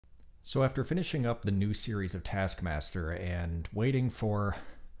So after finishing up the new series of Taskmaster and waiting for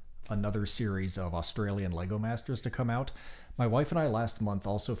another series of Australian Lego Masters to come out, my wife and I last month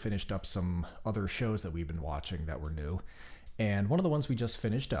also finished up some other shows that we've been watching that were new. And one of the ones we just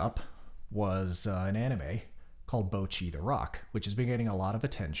finished up was an anime called Bocchi the Rock, which has been getting a lot of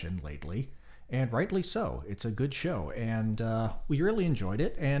attention lately, and rightly so. It's a good show, and we really enjoyed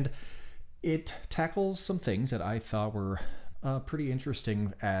it, and it tackles some things that I thought were pretty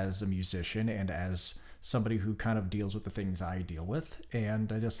interesting as a musician and as somebody who kind of deals with the things I deal with,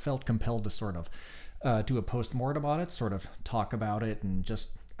 and I just felt compelled to sort of do a post-mortem on it, sort of talk about it, and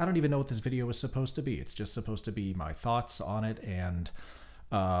just, I don't even know what this video is supposed to be. It's just supposed to be my thoughts on it, and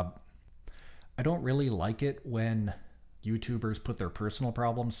I don't really like it when YouTubers put their personal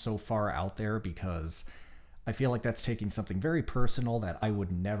problems so far out there, because I feel like that's taking something very personal that I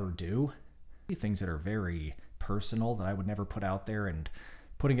would never do. Things that are very personal that I would never put out there, and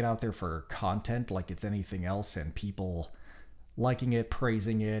putting it out there for content like it's anything else, and people liking it,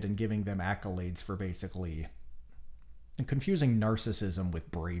 praising it, and giving them accolades for basically, and confusing narcissism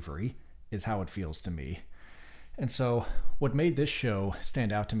with bravery is how it feels to me. And so what made this show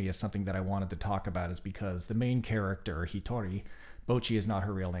stand out to me as something that I wanted to talk about is because the main character, Hitori, Bocchi is not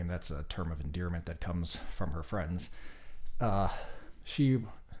her real name, that's a term of endearment that comes from her friends. She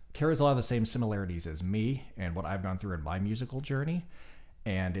carries a lot of the same similarities as me and what I've gone through in my musical journey.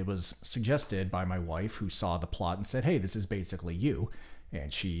 And it was suggested by my wife, who saw the plot and said, hey, this is basically you.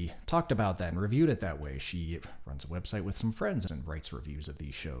 And she talked about that and reviewed it that way. She runs a website with some friends and writes reviews of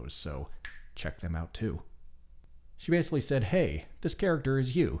these shows, so check them out too. She basically said, hey, this character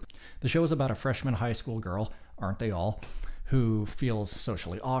is you. The show is about a freshman high school girl, aren't they all, who feels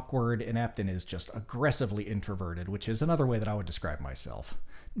socially awkward, inept, and is just aggressively introverted, which is another way that I would describe myself.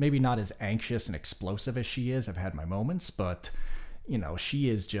 Maybe not as anxious and explosive as she is. I've had my moments, but, you know, she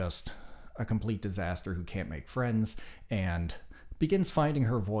is just a complete disaster who can't make friends, and begins finding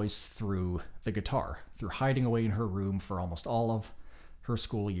her voice through the guitar, through hiding away in her room for almost all of her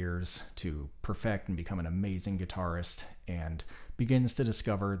school years to perfect and become an amazing guitarist, and begins to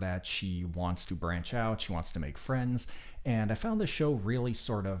discover that she wants to branch out, she wants to make friends. And I found the show really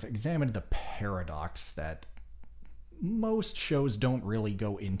sort of examined the paradox that most shows don't really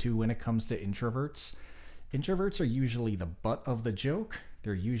go into when it comes to introverts. Introverts are usually the butt of the joke.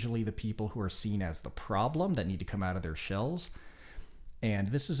 They're usually the people who are seen as the problem that need to come out of their shells. And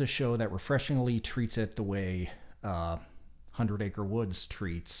this is a show that refreshingly treats it the way 100 Acre Woods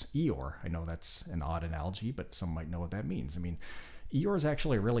treats Eeyore. I know that's an odd analogy, but some might know what that means. I mean, Eeyore is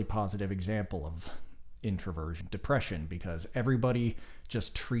actually a really positive example of introversion, depression, because everybody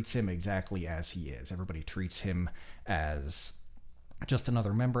just treats him exactly as he is. Everybody treats him as just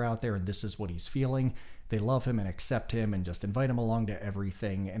another member out there, and this is what he's feeling. They love him and accept him and just invite him along to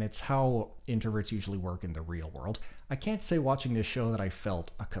everything, and it's how introverts usually work in the real world. I can't say watching this show that I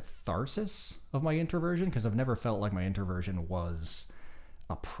felt a catharsis of my introversion, because I've never felt like my introversion was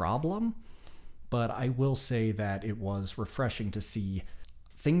a problem, but I will say that it was refreshing to see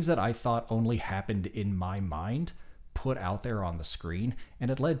things that I thought only happened in my mind put out there on the screen, and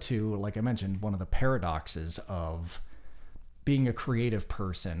it led to, like I mentioned, one of the paradoxes of being a creative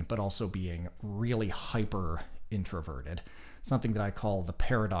person, but also being really hyper introverted. Something that I call the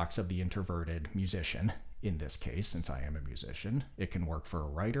paradox of the introverted musician. In this case, since I am a musician, it can work for a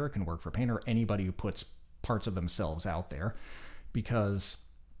writer, it can work for a painter, anybody who puts parts of themselves out there, because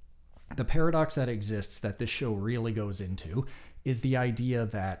the paradox that exists that this show really goes into is the idea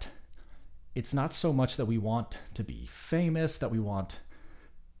that it's not so much that we want to be famous, that we want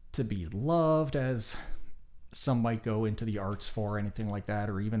to be loved, as some might go into the arts for, anything like that,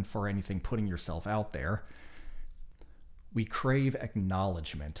 or even for anything putting yourself out there. We crave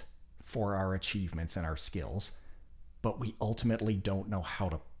acknowledgement for our achievements and our skills, but we ultimately don't know how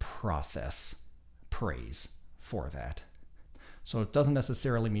to process praise for that. So it doesn't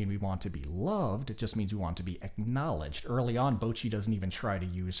necessarily mean we want to be loved, it just means we want to be acknowledged. Early on, Bocchi doesn't even try to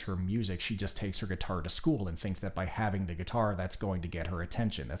use her music. She just takes her guitar to school and thinks that by having the guitar, that's going to get her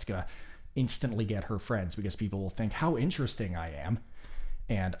attention. That's going to instantly get her friends, because people will think how interesting I am.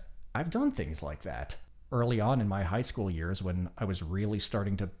 And I've done things like that. Early on in my high school years, when I was really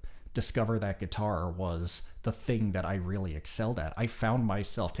starting to discover that guitar was the thing that I really excelled at, I found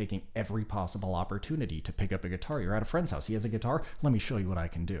myself taking every possible opportunity to pick up a guitar. You're at a friend's house, he has a guitar, let me show you what I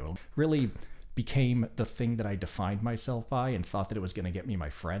can do. Really became the thing that I defined myself by and thought that it was going to get me my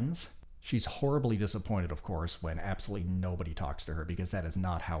friends. She's horribly disappointed, of course, when absolutely nobody talks to her, because that is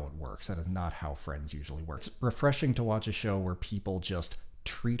not how it works. That is not how friends usually work. It's refreshing to watch a show where people just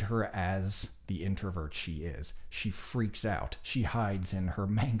treat her as the introvert she is. She freaks out. She hides in her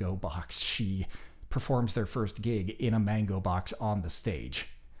mango box. She performs their first gig in a mango box on the stage.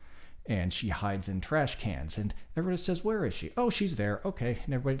 And she hides in trash cans, and everybody says, where is she? Oh, she's there. Okay.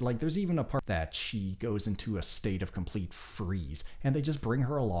 And everybody, like, there's even a part that she goes into a state of complete freeze, and they just bring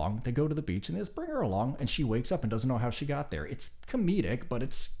her along. They go to the beach and they just bring her along, and she wakes up and doesn't know how she got there. It's comedic, but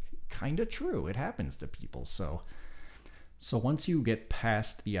it's kind of true. It happens to people. So once you get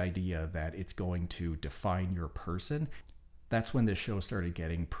past the idea that it's going to define your person, that's when this show started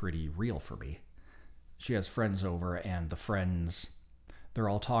getting pretty real for me. She has friends over, and the friends, they're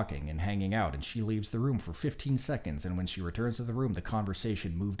all talking and hanging out, and she leaves the room for 15 seconds, and when she returns to the room, the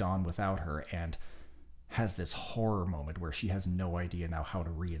conversation moved on without her, and has this horror moment where she has no idea now how to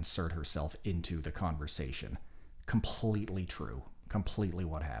reinsert herself into the conversation. Completely true. Completely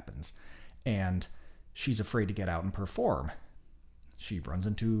what happens. And she's afraid to get out and perform. She runs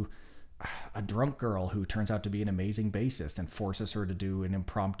into a drunk girl who turns out to be an amazing bassist and forces her to do an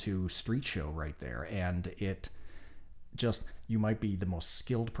impromptu street show right there, and it just, you might be the most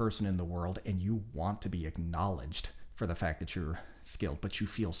skilled person in the world and you want to be acknowledged for the fact that you're skilled, but you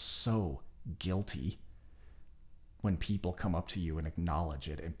feel so guilty when people come up to you and acknowledge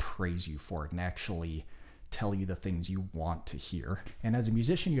it and praise you for it and actually tell you the things you want to hear. And as a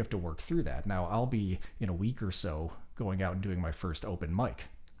musician, you have to work through that. Now, I'll be in a week or so going out and doing my first open mic.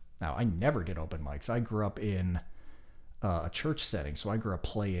 Now, I never did open mics. I grew up in a church setting, so I grew up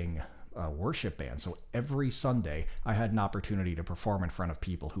playing worship band. So every Sunday I had an opportunity to perform in front of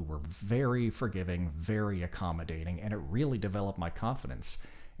people who were very forgiving, very accommodating, and it really developed my confidence.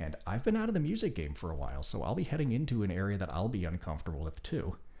 And I've been out of the music game for a while, so I'll be heading into an area that I'll be uncomfortable with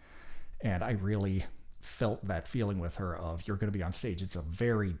too. And I really felt that feeling with her of, you're going to be on stage. It's a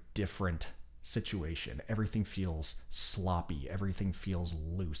very different situation. Everything feels sloppy. Everything feels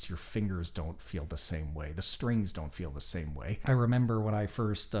loose. Your fingers don't feel the same way. The strings don't feel the same way. I remember when I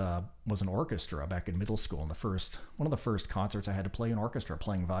first was in orchestra back in middle school, and one of the first concerts I had to play in orchestra,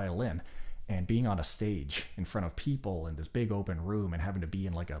 playing violin, and being on a stage in front of people in this big open room and having to be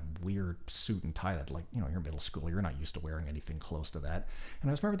in like a weird suit and tie that, like, you know, you're middle school, you're not used to wearing anything close to that. And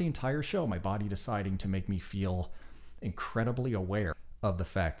I just remember the entire show, my body deciding to make me feel incredibly aware of the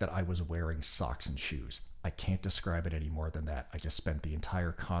fact that I was wearing socks and shoes. I can't describe it any more than that. I just spent the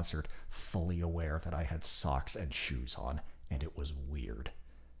entire concert fully aware that I had socks and shoes on, and it was weird.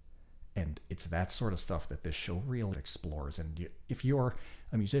 And it's that sort of stuff that this show really explores. And if you're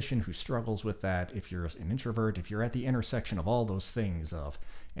a musician who struggles with that, if you're an introvert, if you're at the intersection of all those things of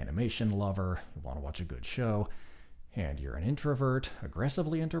animation lover, you want to watch a good show, and you're an introvert,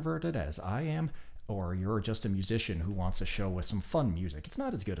 aggressively introverted as I am, or you're just a musician who wants a show with some fun music. It's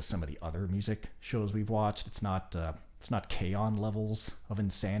not as good as some of the other music shows we've watched. It's not K-On! Levels of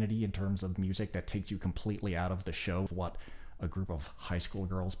insanity in terms of music that takes you completely out of the show of what a group of high school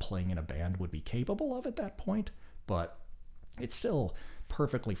girls playing in a band would be capable of at that point. But it's still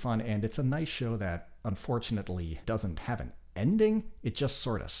perfectly fun, and it's a nice show that unfortunately doesn't have an ending. It just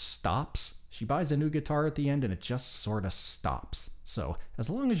sort of stops. She buys a new guitar at the end, and it just sort of stops. So as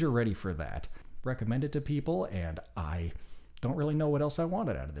long as you're ready for that, recommend it to people. And I don't really know what else I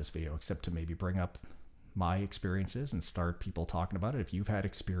wanted out of this video except to maybe bring up my experiences and start people talking about it. If you've had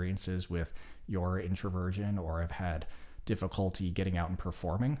experiences with your introversion or have had difficulty getting out and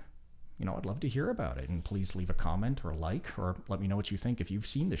performing, you know, I'd love to hear about it. And please leave a comment or like, or let me know what you think if you've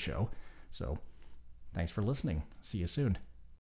seen the show. So thanks for listening. See you soon.